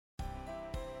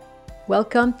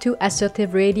Welcome to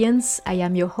Assertive Radiance. I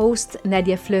am your host,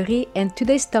 Nadia Fleury, and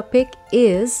today's topic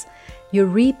is You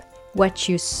Reap What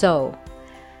You Sow.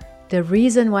 The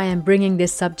reason why I'm bringing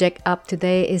this subject up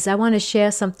today is I want to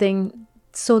share something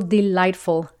so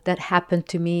delightful that happened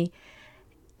to me,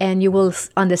 and you will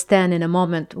understand in a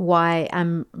moment why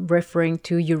I'm referring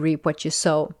to You Reap What You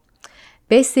Sow.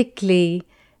 Basically,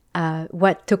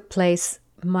 what took place,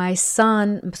 my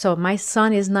son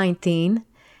is 19,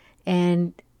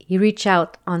 and he reached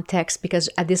out on text because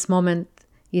at this moment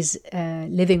he's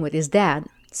living with his dad.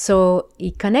 So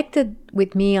he connected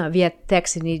with me via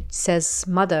text and he says,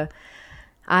 "Mother,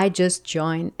 I just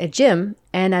joined a gym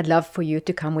and I'd love for you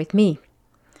to come with me."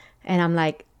 And I'm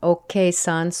like, "Okay,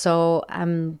 son." So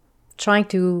I'm trying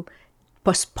to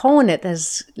postpone it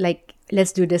as like,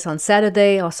 let's do this on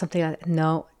Saturday or something like that.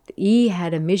 No, he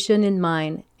had a mission in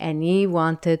mind and he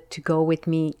wanted to go with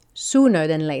me sooner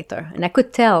than later. And I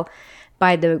could tell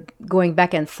by the going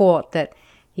back and forth that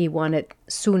he wanted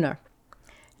sooner.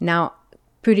 Now,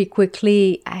 pretty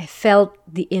quickly, I felt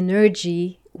the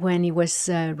energy when he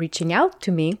was reaching out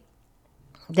to me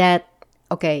that,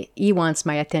 okay, he wants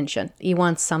my attention. He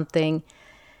wants something.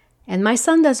 And my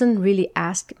son doesn't really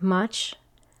ask much.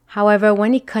 However,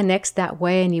 when he connects that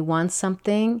way and he wants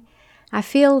something, I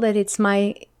feel that it's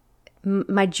my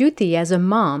duty as a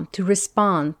mom to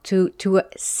respond, to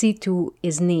see to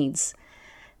his needs.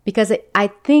 Because I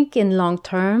think in long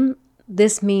term,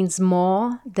 this means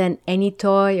more than any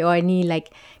toy or any like,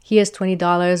 here's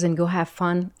 $20 and go have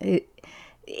fun.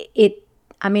 It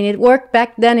worked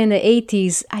back then in the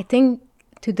 80s. I think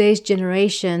today's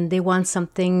generation, they want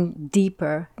something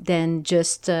deeper than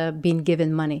just being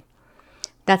given money.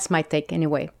 That's my take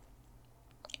anyway.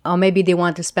 Or maybe they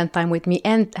want to spend time with me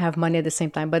and have money at the same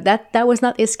time. But that was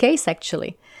not his case,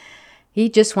 actually. He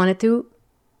just wanted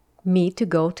me to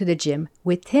go to the gym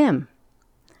with him.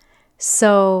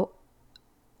 So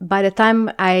by the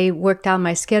time I worked out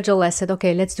my schedule, I said,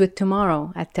 okay, let's do it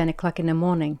tomorrow at 10 o'clock in the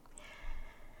morning.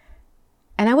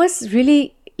 And I was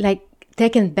really like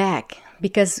taken back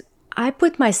because I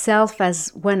put myself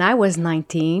as when I was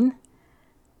 19,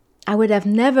 I would have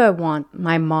never want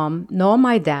my mom nor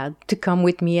my dad to come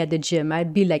with me at the gym.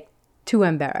 I'd be like too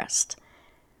embarrassed.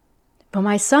 But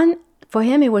my son, for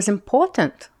him, it was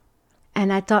important.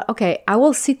 And I thought, okay, I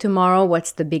will see tomorrow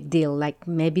what's the big deal. Like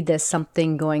maybe there's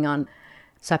something going on.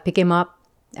 So I pick him up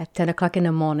at 10 o'clock in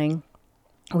the morning.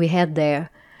 We head there.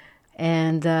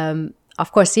 And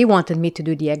of course, he wanted me to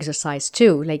do the exercise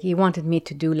too. Like he wanted me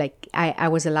to do like, I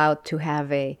was allowed to have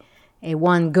a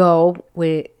one go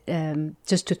with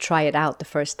just to try it out the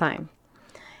first time.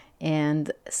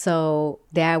 And so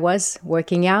there I was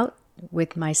working out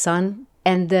with my son.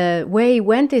 And the way he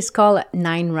went is called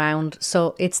 9 round.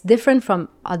 So it's different from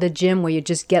other gym where you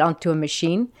just get onto a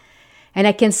machine. And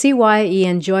I can see why he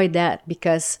enjoyed that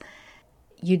because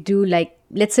you do like,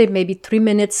 let's say maybe 3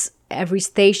 minutes every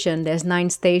station. There's 9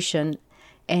 stations.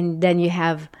 And then you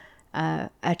have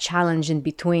a challenge in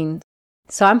between.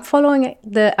 So I'm following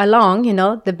along,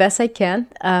 the best I can.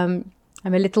 I'm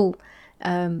a little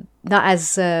not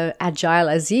as agile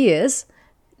as he is.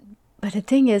 But the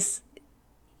thing is,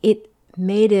 it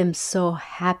made him so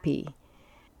happy.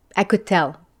 I could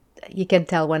tell. You can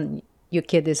tell when your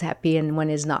kid is happy and when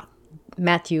he's not.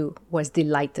 Matthew was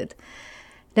delighted.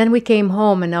 Then we came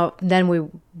home and then we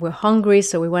were hungry,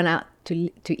 so we went out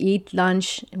to eat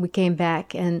lunch. We came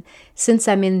back, and since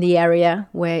I'm in the area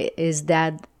where his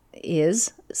dad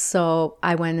is, so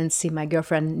I went and see my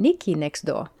girlfriend Nikki next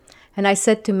door. And I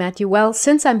said to Matthew, well,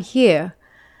 since I'm here,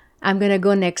 I'm going to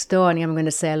go next door and I'm going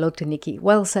to say hello to Nikki.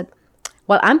 Well,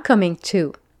 I'm coming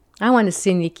too. I want to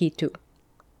see Nikki too.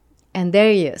 And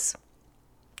there he is,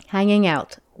 hanging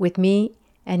out with me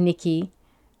and Nikki,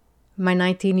 my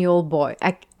 19-year-old boy.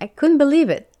 I couldn't believe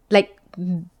it, like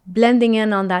blending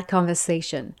in on that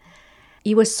conversation.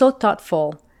 He was so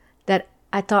thoughtful that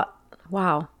I thought,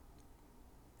 wow,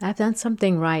 I've done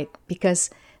something right, because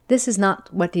this is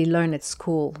not what he learned at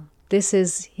school. This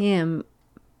is him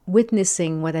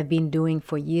witnessing what I've been doing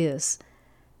for years.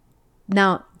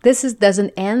 Now,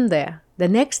 doesn't end there. The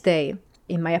next day,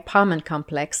 in my apartment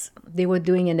complex, they were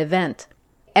doing an event.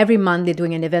 Every month they're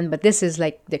doing an event, but this is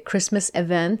like the Christmas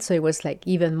event, so it was like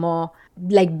even more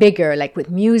like bigger, like with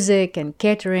music and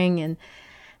catering.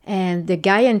 And the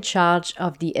guy in charge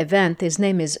of the event, his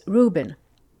name is Ruben.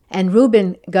 And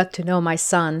Ruben got to know my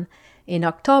son in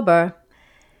October.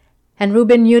 And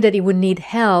Ruben knew that he would need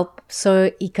help,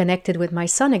 so he connected with my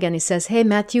son again. He says, hey,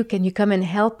 Matthew, can you come and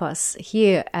help us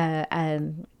here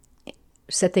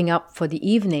setting up for the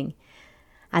evening?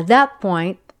 At that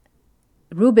point,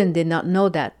 Ruben did not know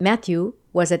that Matthew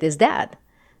was at his dad.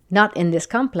 not in this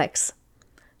complex.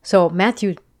 So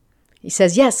Matthew, he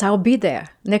says, yes, I'll be there.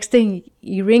 Next thing,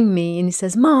 he rings me and he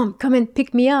says, Mom, come and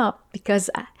pick me up because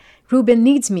Ruben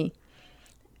needs me.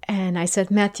 And I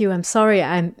said, Matthew, I'm sorry,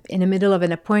 I'm in the middle of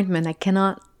an appointment. I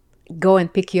cannot go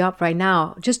and pick you up right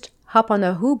now. Just hop on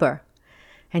a Uber.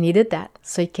 And he did that.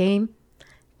 So he came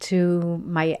to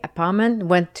my apartment,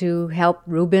 went to help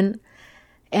Ruben,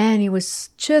 and he was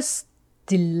just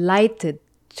delighted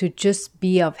to just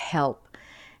be of help.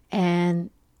 And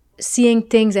seeing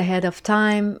things ahead of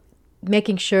time,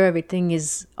 making sure everything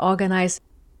is organized.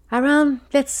 Around,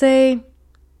 let's say,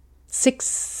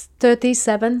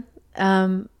 6:37,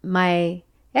 my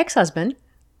ex-husband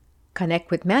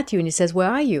connect with Matthew and he says, where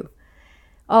are you?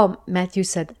 Oh, Matthew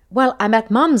said, well, I'm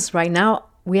at Mom's right now.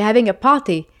 We're having a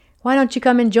party. Why don't you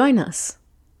come and join us?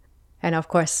 And of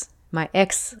course, my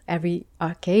ex, every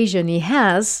occasion he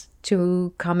has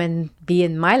to come and be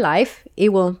in my life, he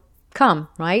will come,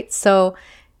 right? So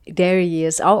there he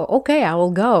is. Oh, okay, I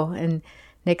will go. And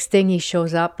next thing he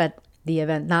shows up at the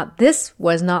event. Now, this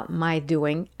was not my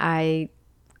doing. I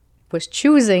was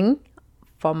choosing,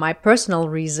 for my personal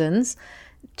reasons,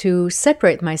 to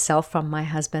separate myself from my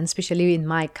husband, especially in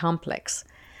my complex.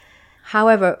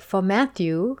 However, for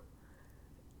Matthew,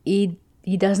 he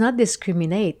does not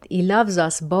discriminate. He loves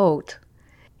us both.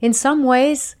 In some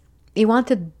ways, he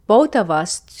wanted both of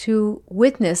us to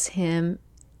witness him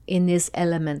in his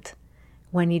element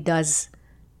when he does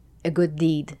a good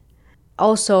deed.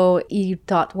 Also, he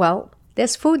thought, well,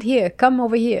 there's food here, come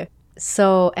over here.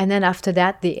 So, and then after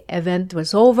that, the event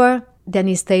was over. Then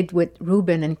he stayed with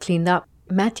Ruben and cleaned up.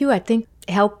 Matthew, I think,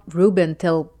 helped Ruben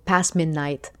till past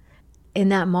midnight. In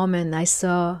that moment, I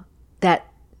saw that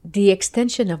the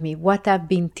extension of me, what I've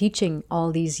been teaching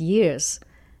all these years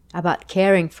about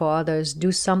caring for others,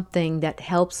 do something that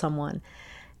helps someone.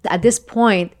 At this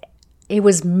point, it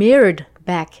was mirrored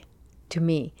back to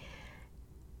me.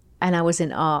 And I was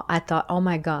in awe. I thought, oh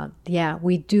my God, yeah,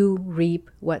 we do reap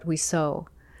what we sow.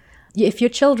 If your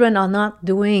children are not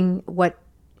doing what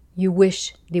you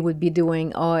wish they would be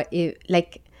doing, or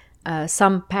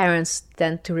some parents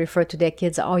tend to refer to their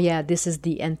kids, oh yeah, this is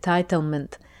the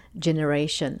entitlement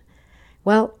generation.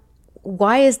 Well,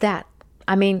 why is that?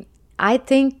 I mean, I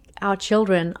think our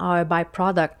children are a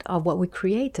byproduct of what we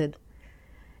created.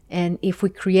 And if we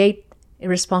create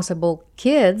irresponsible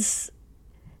kids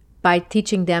by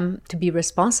teaching them to be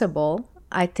responsible,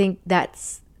 I think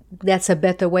that's a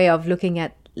better way of looking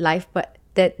at life. But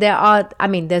that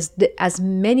there's as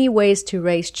many ways to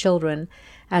raise children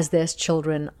as there's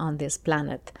children on this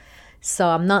planet. So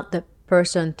I'm not the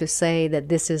person to say that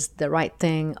this is the right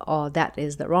thing or that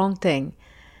is the wrong thing.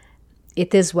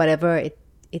 It is whatever it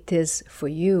is for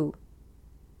you.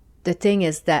 The thing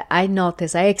is that I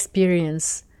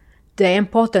experience the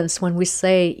importance when we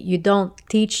say you don't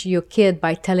teach your kid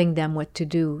by telling them what to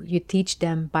do. You teach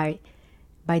them by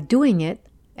doing it,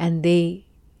 and they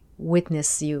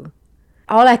witness you.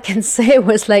 All I can say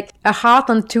was like a heart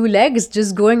on two legs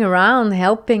just going around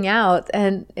helping out.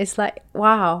 And it's like,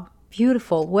 wow,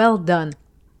 beautiful, well done.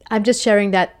 I'm just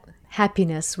sharing that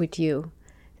happiness with you.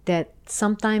 That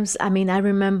sometimes, I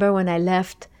remember when I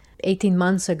left 18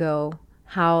 months ago,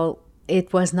 how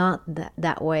it was not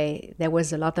that way. There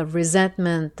was a lot of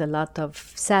resentment, a lot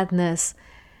of sadness.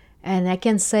 And I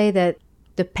can say that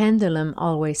the pendulum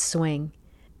always swings.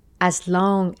 As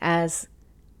long as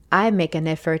I make an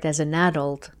effort as an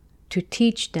adult to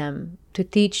teach them, to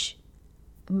teach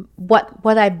what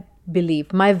I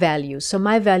believe, my values. So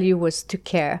my value was to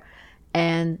care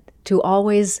and to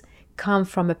always come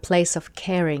from a place of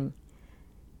caring.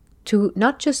 To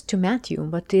not just to Matthew,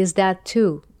 but to his dad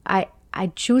too. I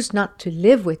choose not to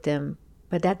live with him,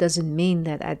 but that doesn't mean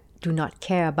that I do not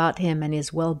care about him and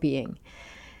his well-being.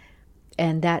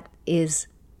 And that is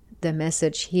the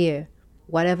message here.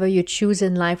 Whatever you choose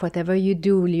in life, whatever you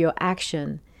do, your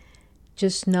action,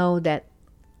 just know that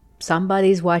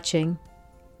somebody's watching,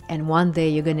 and one day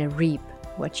you're going to reap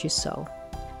what you sow.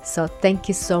 So thank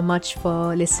you so much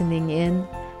for listening in.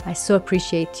 I so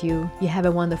appreciate you. You have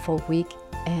a wonderful week,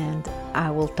 and I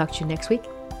will talk to you next week.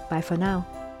 Bye for now.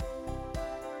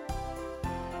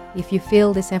 If you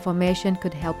feel this information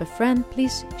could help a friend,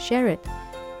 please share it.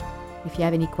 If you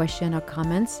have any questions or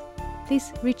comments,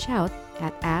 please reach out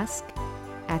at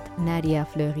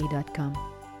ask@nadiafleury.com.